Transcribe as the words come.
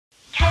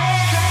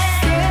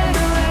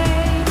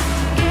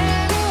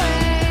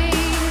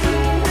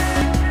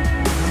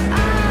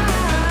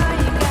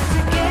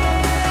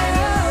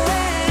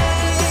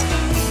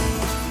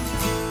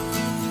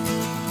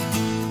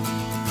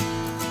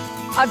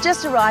I've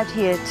just arrived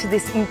here to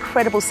this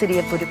incredible city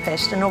of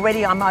Budapest, and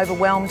already I'm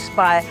overwhelmed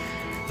by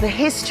the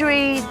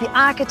history, the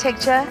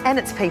architecture and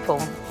its people.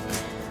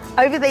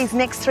 Over these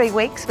next 3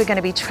 weeks, we're going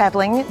to be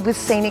travelling with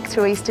Scenic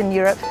through Eastern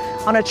Europe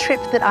on a trip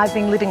that I've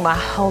been living my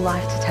whole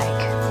life to take.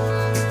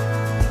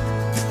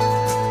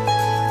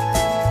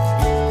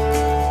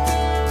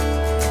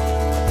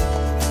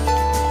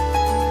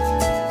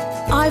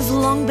 I've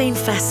long been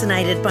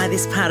fascinated by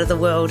this part of the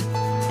world,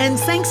 and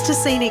thanks to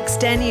Scenic's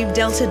Danube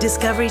Delta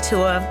Discovery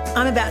Tour,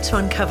 I'm about to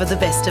uncover the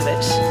best of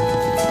it.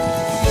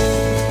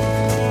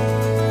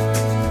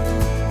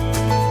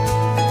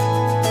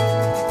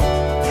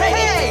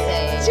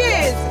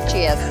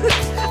 Cheers.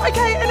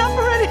 Okay, enough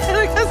already.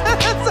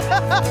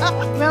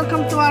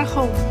 Welcome to our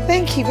home.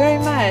 Thank you very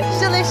much.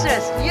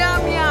 Delicious.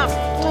 Yum, yum.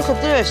 Look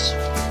at this.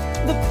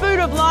 The food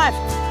of life.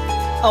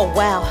 Oh,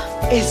 wow.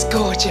 It's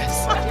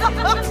gorgeous.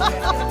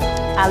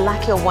 I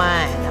like your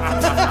wine.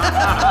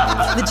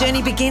 The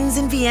journey begins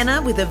in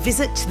Vienna with a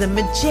visit to the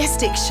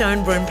majestic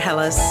Schönbrunn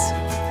Palace.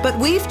 But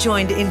we've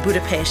joined in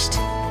Budapest,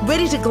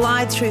 ready to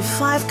glide through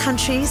 5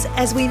 countries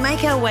as we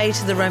make our way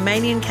to the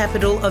Romanian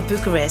capital of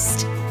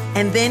Bucharest,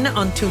 and then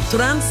on to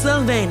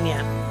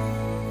Transylvania.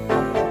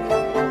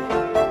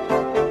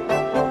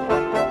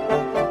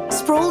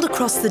 Sprawled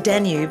across the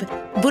Danube,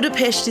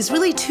 Budapest is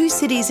really 2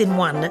 cities in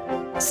one.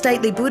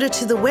 Stately Buda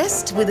to the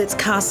west with its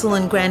castle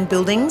and grand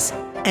buildings,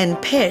 and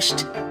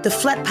Pest, the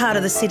flat part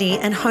of the city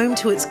and home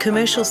to its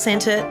commercial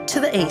centre,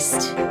 to the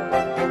east.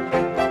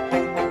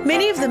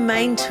 Many of the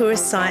main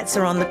tourist sites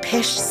are on the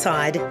Pest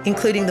side,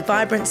 including the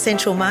vibrant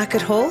Central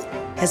Market Hall,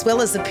 as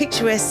well as the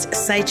picturesque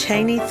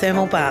Széchenyi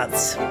thermal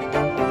baths.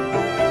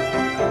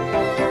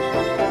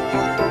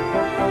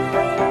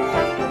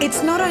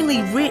 It's not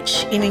only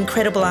rich in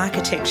incredible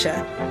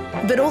architecture,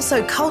 but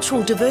also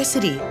cultural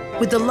diversity,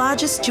 with the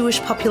largest Jewish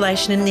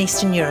population in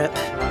Eastern Europe.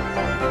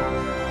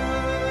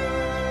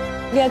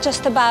 We are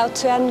just about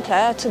to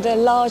enter to the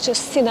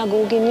largest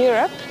synagogue in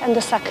Europe and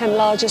the second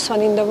largest one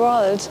in the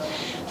world,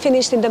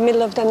 finished in the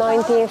middle of the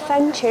 19th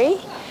century,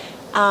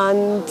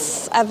 and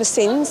ever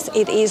since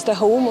it is the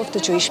home of the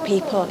Jewish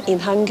people in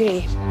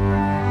Hungary.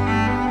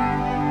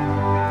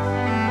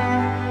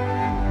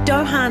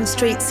 Dohány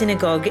Street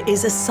Synagogue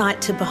is a sight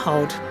to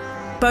behold,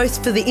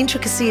 both for the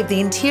intricacy of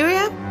the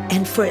interior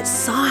and for its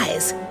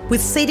size,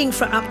 with seating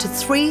for up to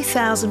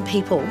 3,000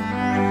 people.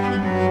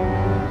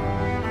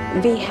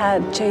 We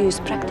had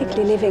Jews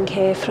practically living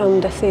here from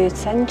the 3rd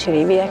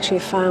century. We actually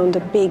found a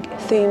big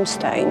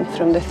tombstone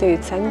from the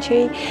 3rd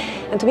century.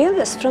 And to be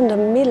honest, from the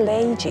Middle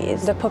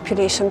Ages, the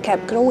population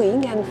kept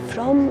growing, and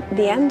from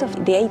the end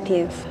of the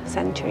 18th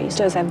century,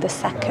 Joseph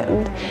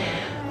II,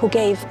 who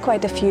gave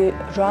quite a few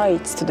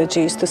rights to the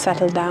Jews to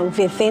settle down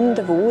within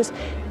the walls,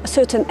 a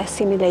certain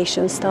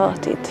assimilation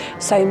started.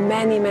 So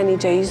many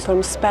Jews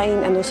from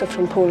Spain and also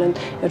from Poland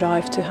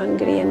arrived to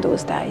Hungary in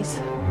those days.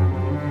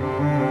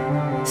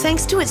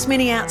 Thanks to its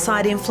many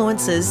outside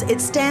influences,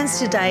 it stands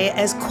today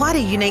as quite a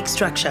unique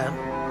structure.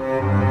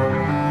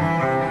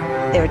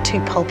 There are 2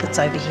 pulpits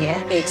over here.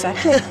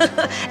 Exactly.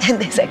 And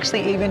there's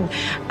actually even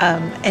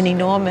an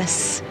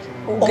enormous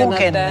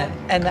organ.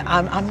 And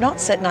I'm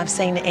not certain I've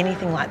seen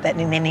anything like that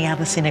in any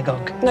other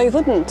synagogue. No, you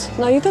wouldn't.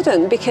 No, you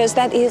wouldn't, because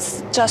that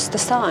is just a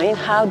sign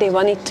how they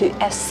wanted to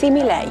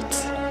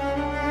assimilate.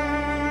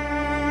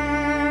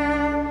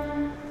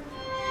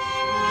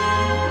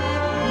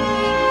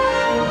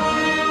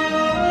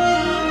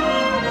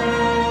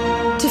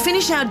 To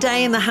finish our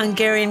day in the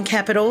Hungarian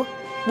capital,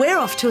 we're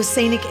off to a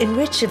Scenic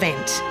Enrich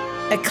event,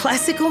 a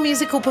classical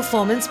musical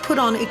performance put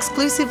on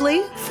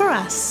exclusively for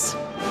us.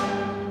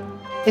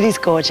 It is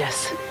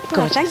gorgeous.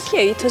 Oh, thank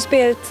you. It was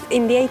built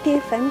in the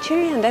 18th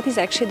century, and that is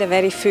actually the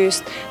very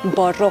first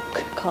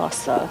Baroque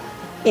castle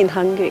in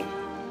Hungary.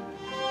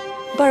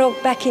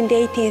 Baroque back in the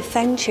 18th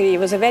century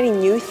was a very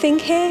new thing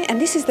here,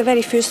 and this is the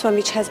very first one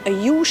which has a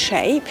U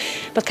shape,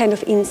 but kind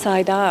of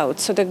inside out.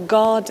 So the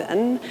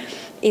garden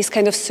is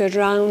kind of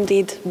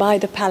surrounded by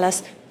the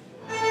palace.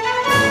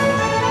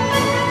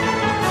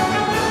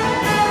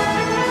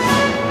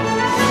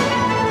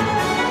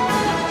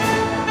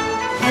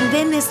 And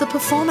then there's the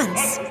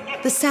performance.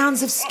 The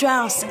sounds of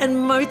Strauss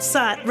and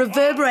Mozart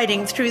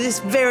reverberating through this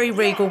very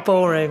regal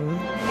ballroom.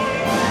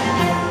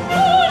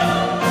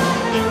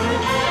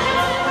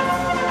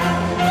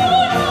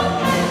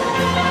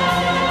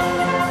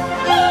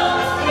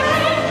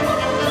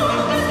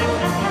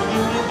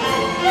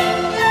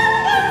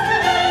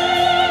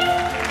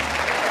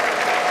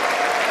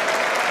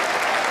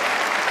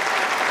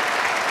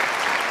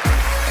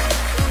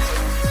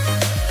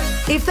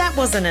 If that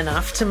wasn't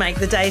enough to make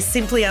the day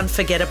simply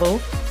unforgettable,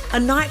 a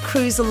night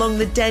cruise along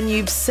the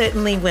Danube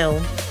certainly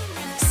will.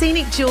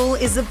 Scenic Jewel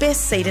is the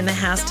best seat in the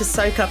house to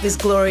soak up this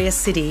glorious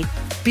city,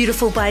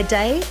 beautiful by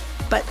day,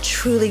 but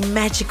truly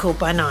magical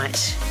by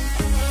night.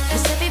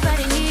 'Cause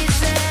everybody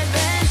needs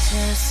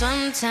adventure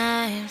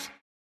sometimes.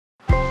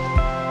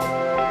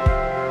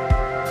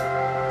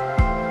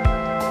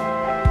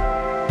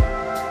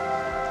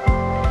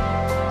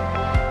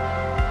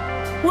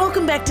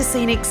 Welcome back to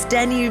Scenic's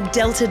Danube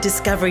Delta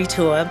Discovery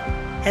Tour.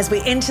 as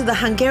we enter the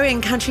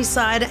Hungarian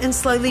countryside and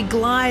slowly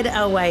glide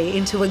our way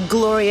into a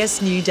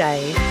glorious new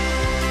day.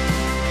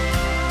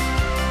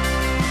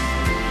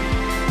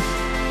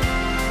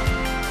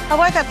 I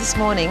woke up this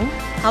morning,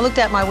 I looked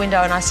out my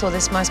window and I saw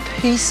this most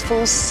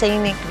peaceful,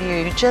 scenic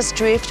view just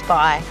drift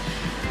by.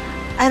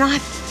 And I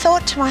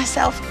thought to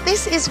myself,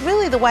 this is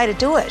really the way to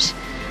do it.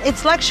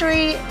 It's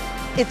luxury,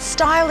 it's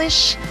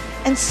stylish,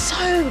 and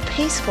so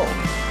peaceful.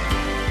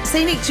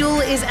 Scenic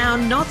Jewel is our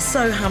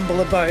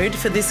not-so-humble abode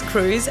for this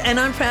cruise, and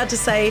I'm proud to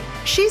say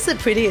she's the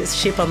prettiest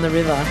ship on the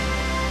river.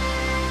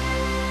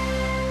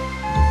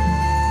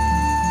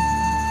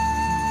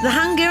 The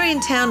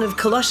Hungarian town of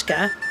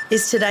Koloska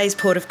is today's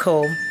port of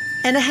call,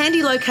 and a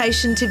handy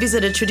location to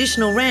visit a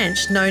traditional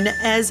ranch known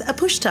as a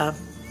pushta.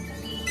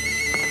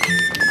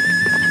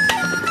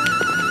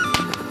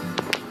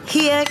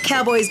 Here,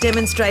 cowboys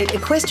demonstrate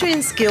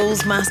equestrian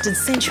skills mastered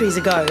centuries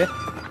ago,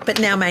 but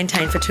now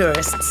maintained for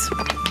tourists.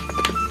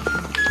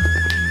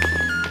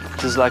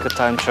 It is like a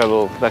time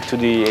travel back to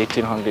the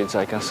 1800s,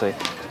 I can say.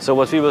 So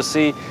what we will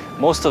see,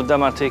 most of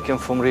them are taken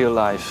from real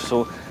life.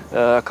 So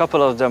a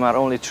couple of them are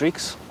only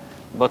tricks,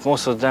 but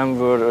most of them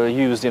were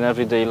used in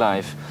everyday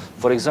life.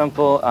 For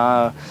example,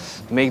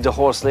 make the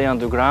horse lay on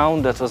the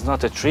ground, that was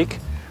not a trick,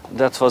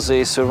 that was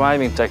a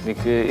surviving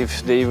technique.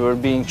 If they were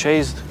being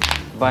chased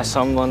by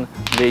someone,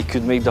 they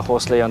could make the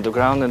horse lay on the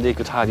ground and they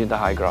could hide in the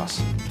high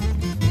grass.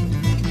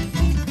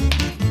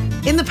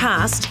 In the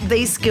past,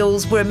 these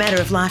skills were a matter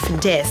of life and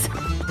death.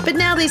 But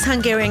now these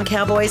Hungarian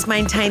cowboys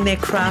maintain their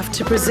craft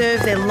to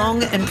preserve their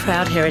long and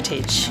proud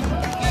heritage.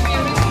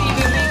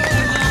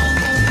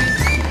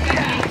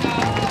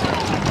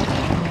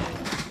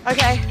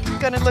 Okay,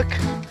 gonna look.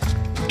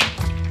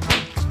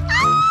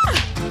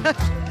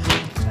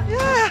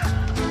 Yeah.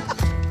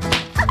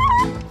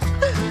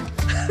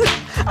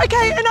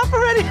 Okay, enough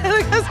already.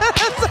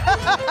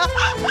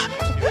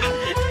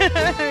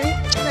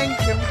 Thank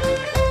you.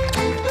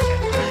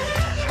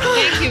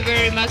 Thank you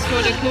very much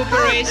for the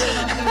cooperation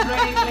of the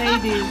brave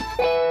ladies.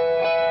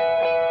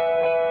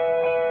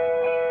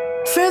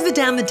 Further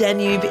down the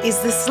Danube is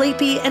the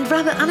sleepy and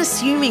rather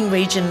unassuming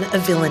region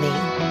of Villany.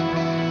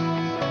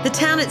 The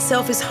town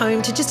itself is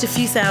home to just a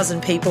few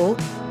thousand people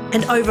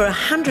and over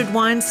 100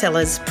 wine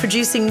cellars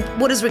producing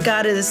what is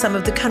regarded as some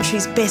of the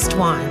country's best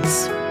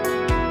wines.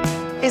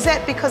 Is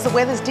that because the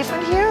weather's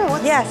different here? Or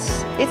what's...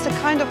 Yes, it's a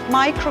kind of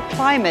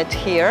microclimate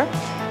here,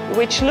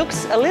 which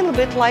looks a little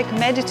bit like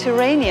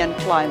Mediterranean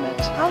climate.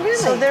 Oh, really?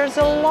 So there's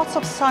a lot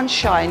of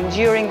sunshine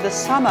during the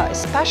summer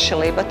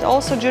especially, but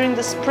also during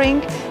the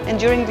spring and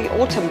during the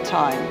autumn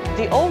time.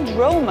 The old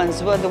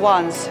Romans were the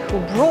ones who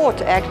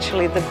brought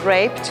actually the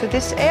grape to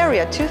this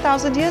area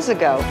 2,000 years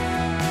ago.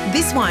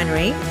 This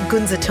winery,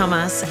 Gunza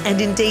Thomas,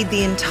 and indeed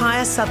the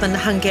entire southern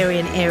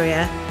Hungarian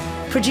area,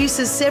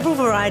 produces several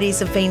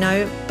varieties of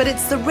vino, but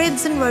it's the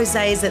reds and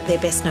rosés that they're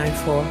best known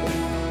for.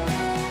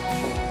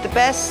 The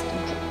best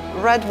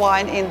red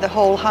wine in the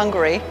whole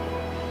Hungary.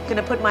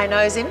 Gonna put my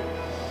nose in.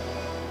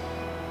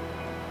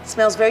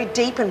 Smells very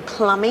deep and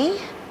plummy.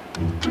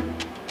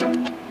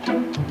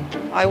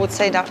 I would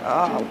say that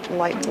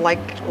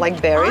like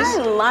berries.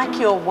 I like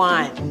your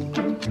wine.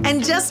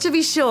 And just to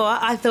be sure,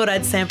 I thought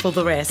I'd sample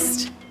the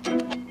rest.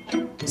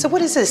 So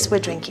what is this we're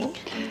drinking?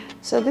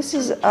 So this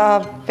is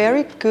a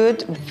very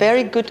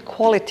good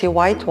quality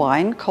white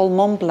wine called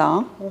Mont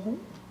Blanc. Mm-hmm.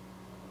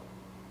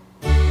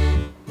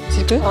 Is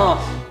it good? Oh,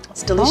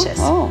 it's delicious.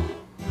 Oh.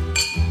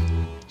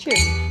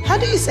 Cheers. How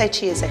do you say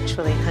cheers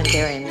actually in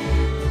Hungarian?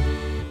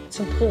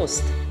 Zum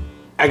Prost.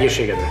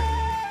 Egészségedre.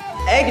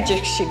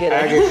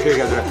 Egészségedre.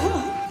 Egészségedre.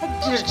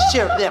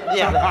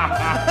 Yeah.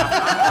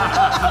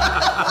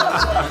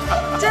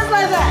 Just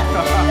like that.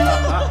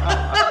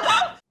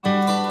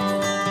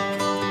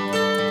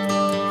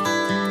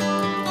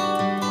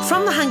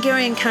 From the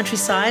Hungarian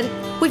countryside,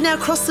 we've now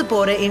crossed the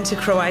border into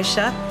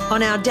Croatia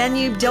on our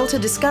Danube Delta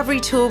Discovery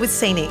Tour with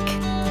Scenic.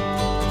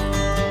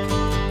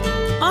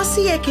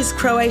 Osijek is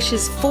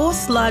Croatia's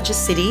 4th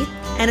largest city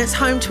and it's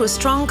home to a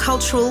strong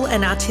cultural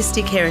and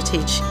artistic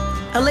heritage,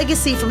 a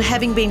legacy from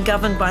having been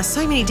governed by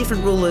so many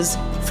different rulers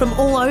from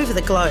all over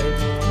the globe.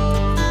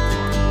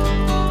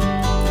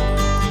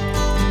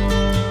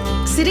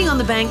 Sitting on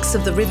the banks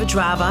of the River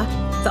Drava,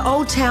 the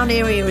Old Town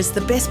area is the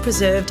best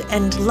preserved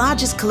and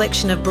largest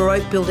collection of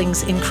Baroque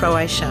buildings in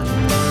Croatia.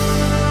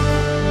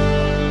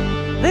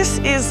 This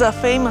is a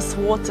famous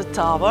water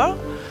tower,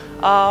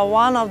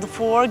 one of the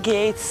 4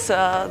 gates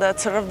that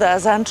served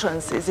as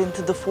entrances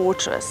into the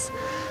fortress.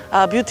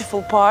 A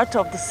beautiful part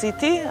of the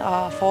city,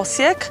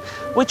 Osijek,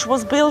 which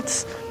was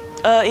built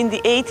in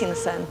the 18th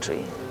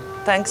century,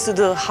 thanks to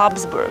the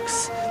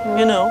Habsburgs,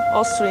 you know,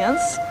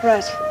 Austrians.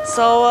 Right.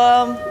 So,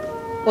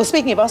 well,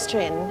 speaking of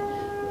Austrian,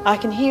 I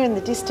can hear in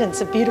the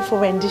distance a beautiful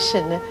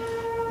rendition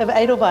of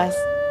Edelweiss.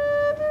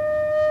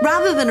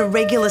 Rather than a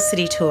regular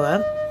city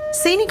tour,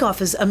 Scenic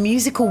offers a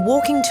musical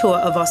walking tour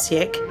of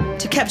Osijek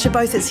to capture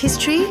both its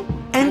history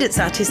and its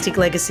artistic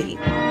legacy.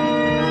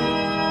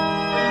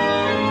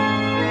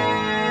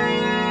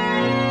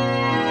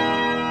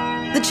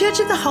 The Church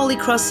of the Holy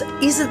Cross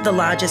isn't the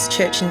largest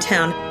church in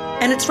town,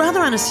 And it's rather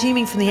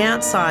unassuming from the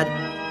outside,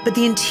 but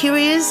the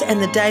interiors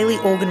and the daily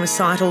organ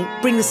recital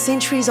bring the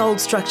centuries-old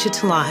structure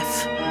to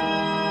life.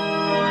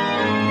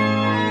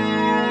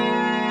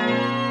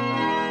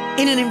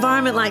 In an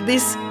environment like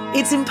this,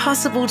 it's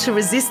impossible to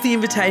resist the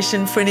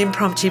invitation for an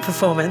impromptu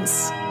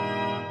performance.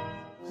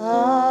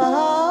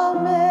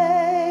 Amazing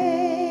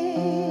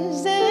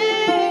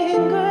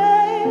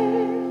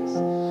grace,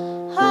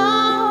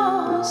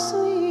 how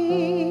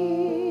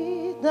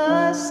sweet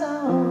the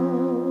sound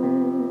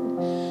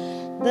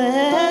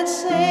that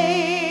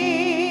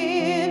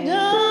saved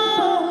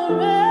a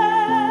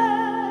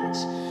wretch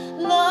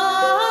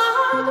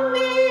like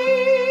me.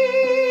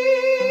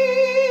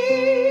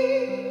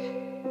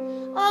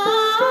 I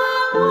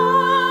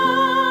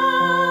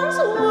once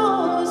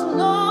was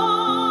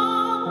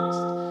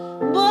lost,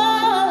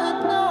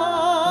 but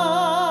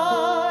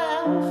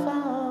now am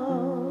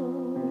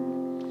found.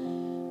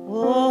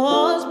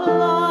 Was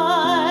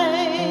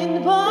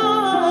blind,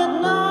 but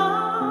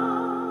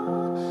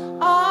now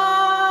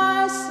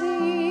I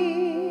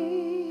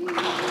see.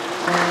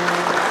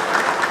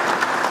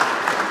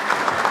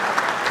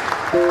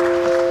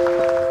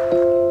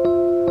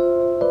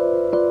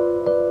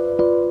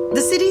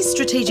 The city's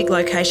strategic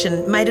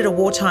location made it a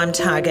wartime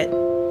target,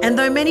 and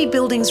though many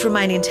buildings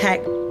remain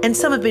intact and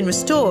some have been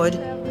restored,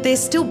 there's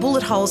still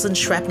bullet holes and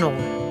shrapnel.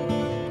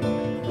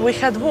 We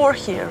had war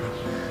here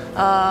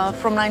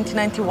from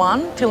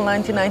 1991 till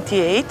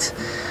 1998.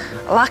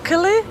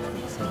 Luckily,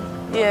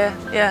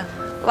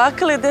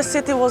 luckily the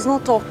city was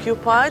not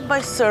occupied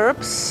by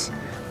Serbs.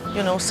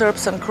 You know,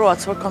 Serbs and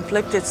Croats were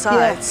conflicted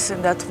sides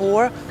in that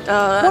war.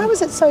 Why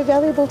was it so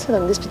valuable to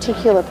them, this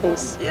particular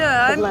piece?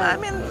 Yeah, I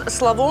mean,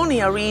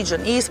 Slavonia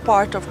region, east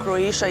part of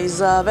Croatia, is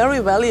very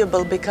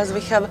valuable because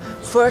we have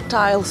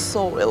fertile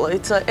soil.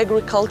 It's an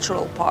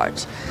agricultural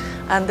part.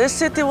 And this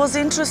city was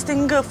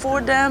interesting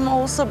for them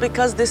also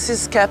because this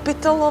is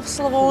capital of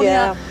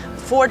Slavonia,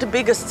 fourth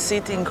biggest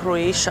city in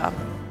Croatia.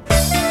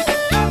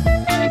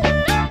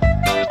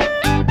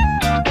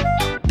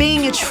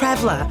 Being a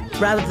traveller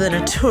rather than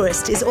a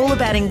tourist is all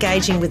about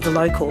engaging with the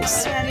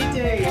locals.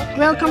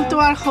 Welcome to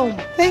our home.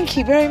 Thank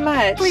you very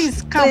much.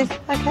 Please come.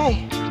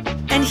 Okay.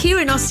 And here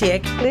in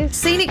Osijek,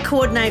 Scenic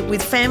coordinate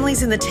with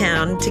families in the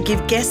town to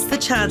give guests the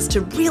chance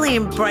to really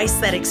embrace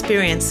that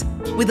experience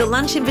with a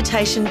lunch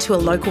invitation to a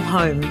local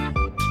home.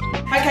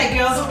 Okay,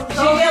 girls,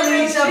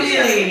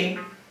 GLUW.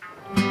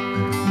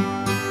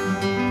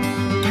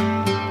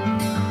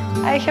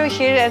 I have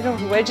here a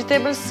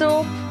vegetable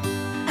soup.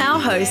 Our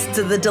hosts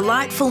are the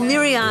delightful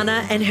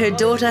Miriana and her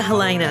daughter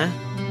Helena.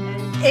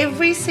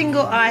 Every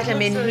single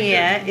item in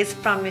here is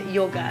from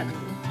your garden.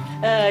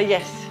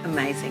 Yes.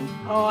 Amazing.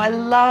 Oh, I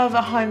love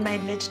a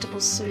homemade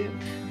vegetable soup.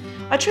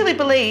 I truly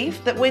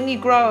believe that when you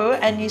grow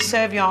and you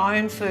serve your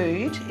own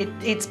food,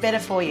 it's better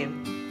for you.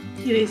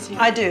 It is.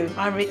 Yeah. I do.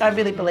 I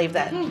really believe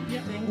that.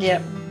 Yeah.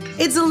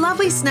 It's a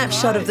lovely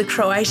snapshot of the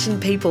Croatian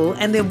people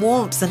and their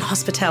warmth and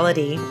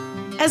hospitality,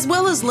 as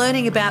well as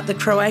learning about the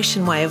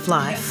Croatian way of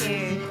life.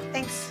 Thank you.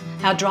 Thanks.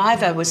 Our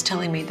driver was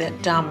telling me that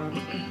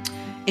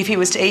if he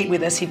was to eat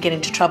with us, he'd get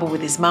into trouble with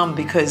his mum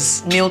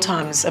because meal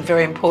times are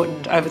very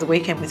important over the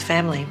weekend with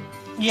family.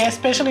 Yeah,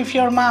 especially if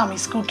your mom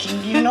is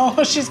cooking. You know,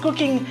 she's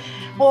cooking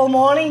all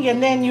morning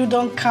and then you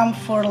don't come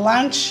for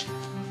lunch.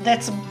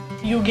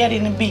 You get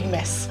in a big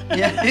mess.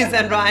 Yeah, is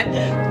that right?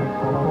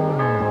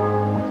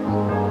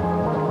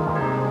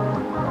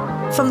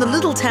 From the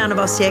little town of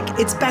Osijek,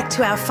 it's back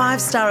to our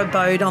five-star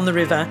abode on the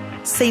river,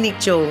 Scenic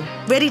Jewel,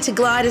 ready to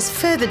glide us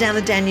further down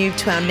the Danube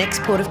to our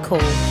next port of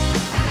call.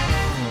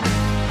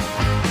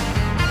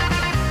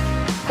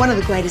 One of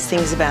the greatest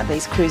things about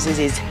these cruises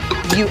is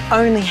you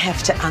only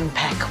have to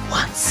unpack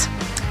once.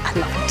 I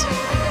love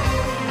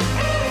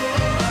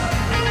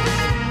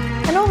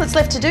it. And all that's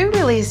left to do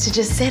really is to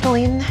just settle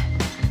in,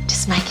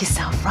 just make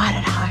yourself right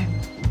at home.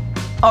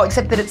 Oh,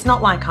 except that it's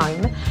not like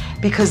home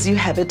because you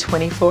have a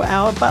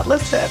 24-hour butler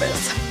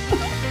service.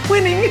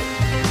 Winning.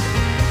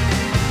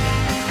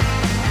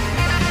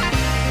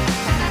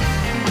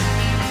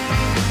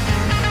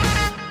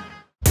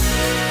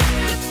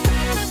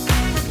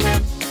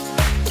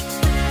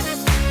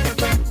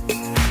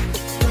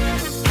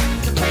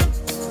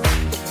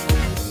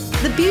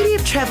 The beauty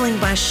of travelling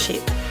by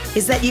ship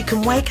is that you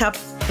can wake up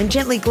and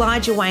gently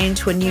glide your way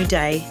into a new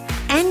day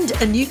and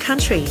a new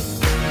country.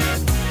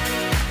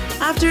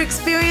 After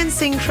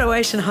experiencing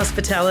Croatian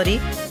hospitality,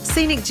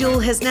 Scenic Jewel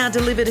has now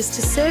delivered us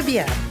to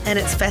Serbia and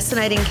its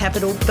fascinating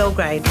capital,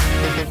 Belgrade.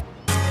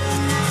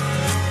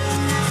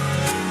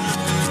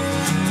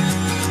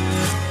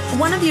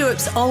 One of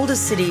Europe's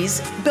oldest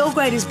cities,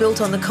 Belgrade is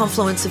built on the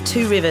confluence of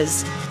two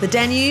rivers, the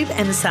Danube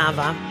and the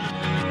Sava.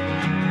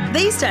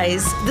 These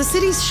days, the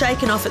city's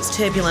shaken off its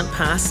turbulent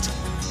past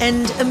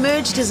and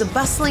emerged as a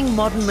bustling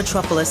modern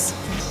metropolis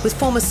with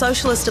former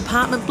socialist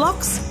apartment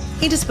blocks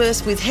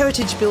interspersed with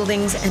heritage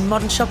buildings and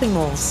modern shopping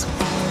malls.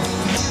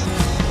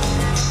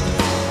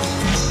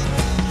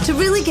 To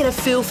really get a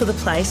feel for the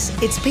place,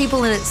 its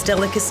people and its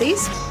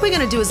delicacies, we're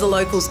going to do as the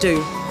locals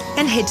do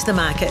and head to the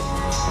market.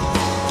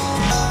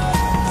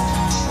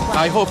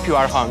 I hope you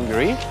are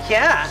hungry.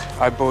 Yeah.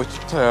 I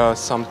bought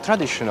some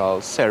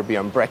traditional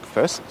Serbian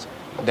breakfast.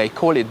 They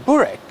call it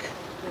burek.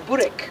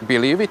 Burek.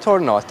 Believe it or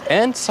not.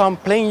 And some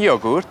plain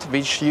yogurt,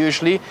 which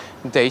usually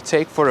they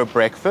take for a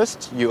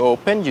breakfast. You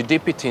open, you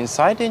dip it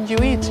inside, and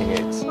you're eating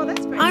it.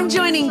 I'm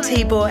joining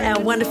Tibor,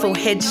 our wonderful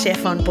head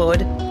chef, on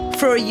board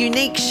for a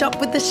unique Shop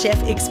with the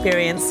Chef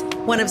experience,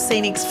 one of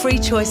Scenic's free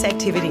choice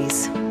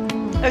activities.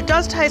 It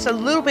does taste a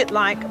little bit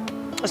like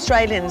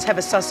Australians have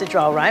a sausage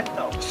roll, right?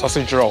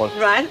 Sausage roll.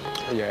 Right.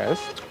 Yes.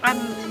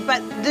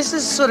 But this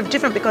is sort of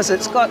different because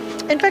it's got...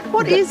 In fact,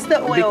 what is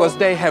the oil? Because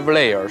they have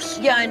layers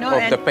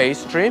of the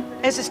pastry.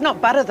 It's not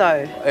butter,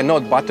 though.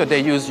 Not butter.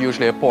 They use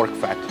usually a pork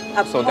fat.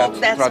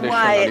 That's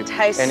why it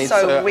tastes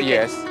so wicked.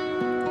 Yes.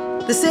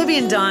 The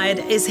Serbian diet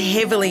is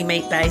heavily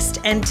meat-based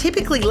and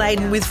typically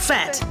laden with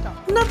fat.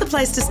 Not the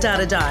place to start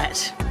a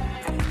diet.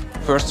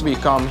 First we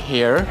come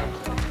here.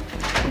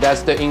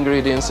 That's the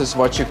ingredients is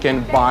what you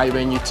can buy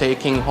when you're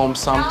taking home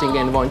something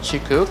and want to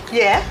cook.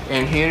 Yeah.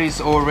 And here is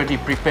already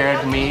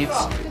prepared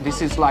meats.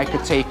 This is like a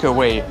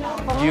takeaway.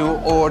 You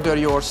order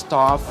your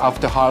stuff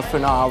after half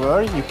an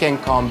hour, you can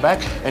come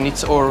back and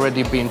it's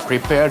already been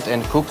prepared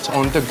and cooked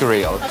on the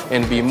grill.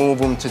 And we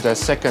move on to the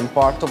second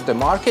part of the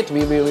market.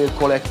 We will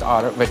collect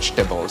our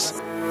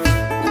vegetables.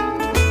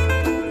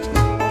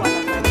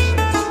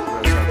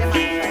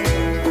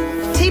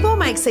 Tibor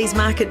makes these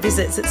market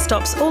visits at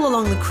stops all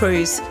along the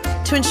cruise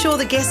to ensure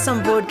the guests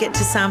on board get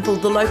to sample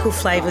the local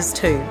flavours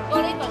too.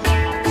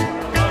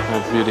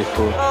 That's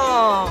beautiful.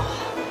 Oh,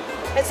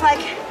 it's like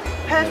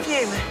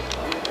perfume.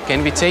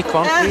 Can we take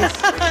one, please?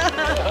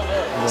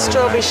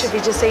 Strawberry should be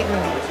just eaten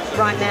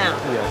right now.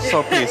 Yeah,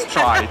 so please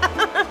try.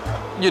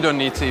 You don't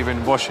need to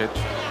even wash it.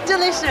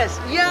 Delicious.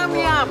 Yum,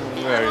 yum.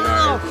 Very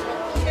nice.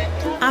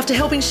 After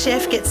helping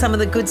Chef get some of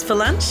the goods for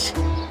lunch,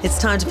 it's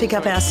time to pick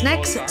up our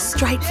snacks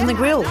straight from the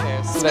grill.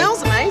 Yes,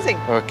 smells amazing.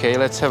 Okay,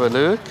 let's have a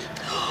look.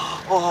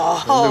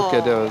 Oh, look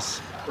at those.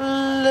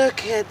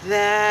 Look at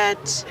that.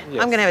 Yes.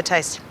 I'm going to have a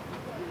taste.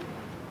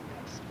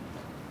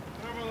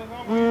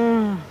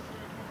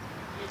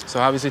 So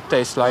how does it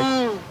taste like?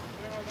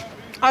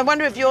 I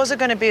wonder if yours are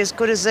going to be as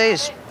good as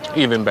these.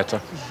 Even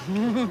better.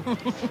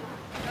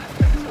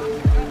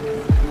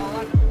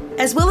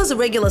 As well as a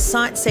regular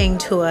sightseeing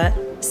tour,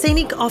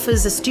 Scenic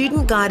offers a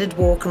student-guided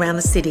walk around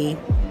the city,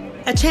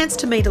 a chance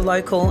to meet a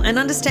local and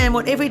understand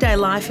what everyday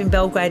life in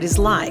Belgrade is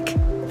like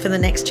for the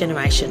next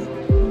generation.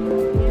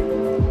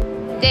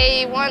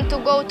 They want to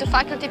go to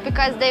faculty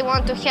because they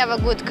want to have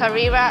a good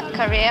career.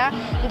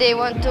 They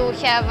want to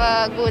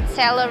have good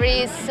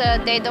salaries.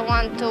 They don't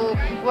want to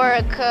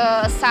work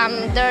some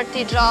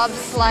dirty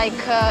jobs like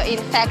in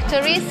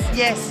factories.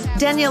 Yes.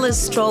 Daniela's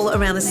stroll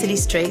around the city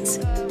streets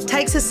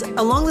takes us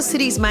along the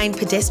city's main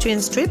pedestrian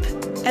strip,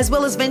 as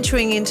well as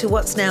venturing into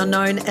what's now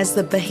known as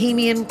the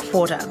Bohemian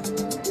Quarter.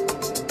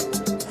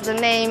 The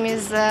name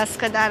is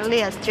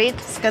Skadarlija Street.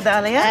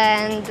 Skadarlija?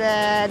 And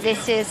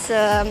this is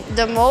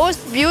the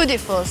most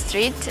beautiful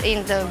street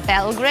in the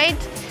Belgrade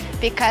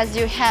because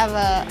you have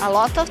a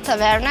lot of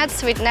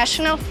tavernas with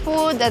national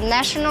food and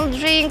national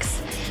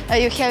drinks.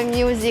 You have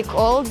music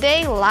all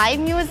day, live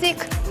music.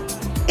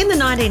 In the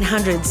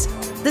 1900s,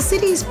 the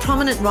city's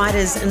prominent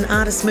writers and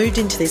artists moved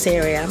into this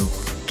area,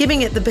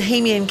 giving it the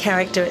bohemian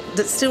character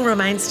that still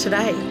remains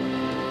today.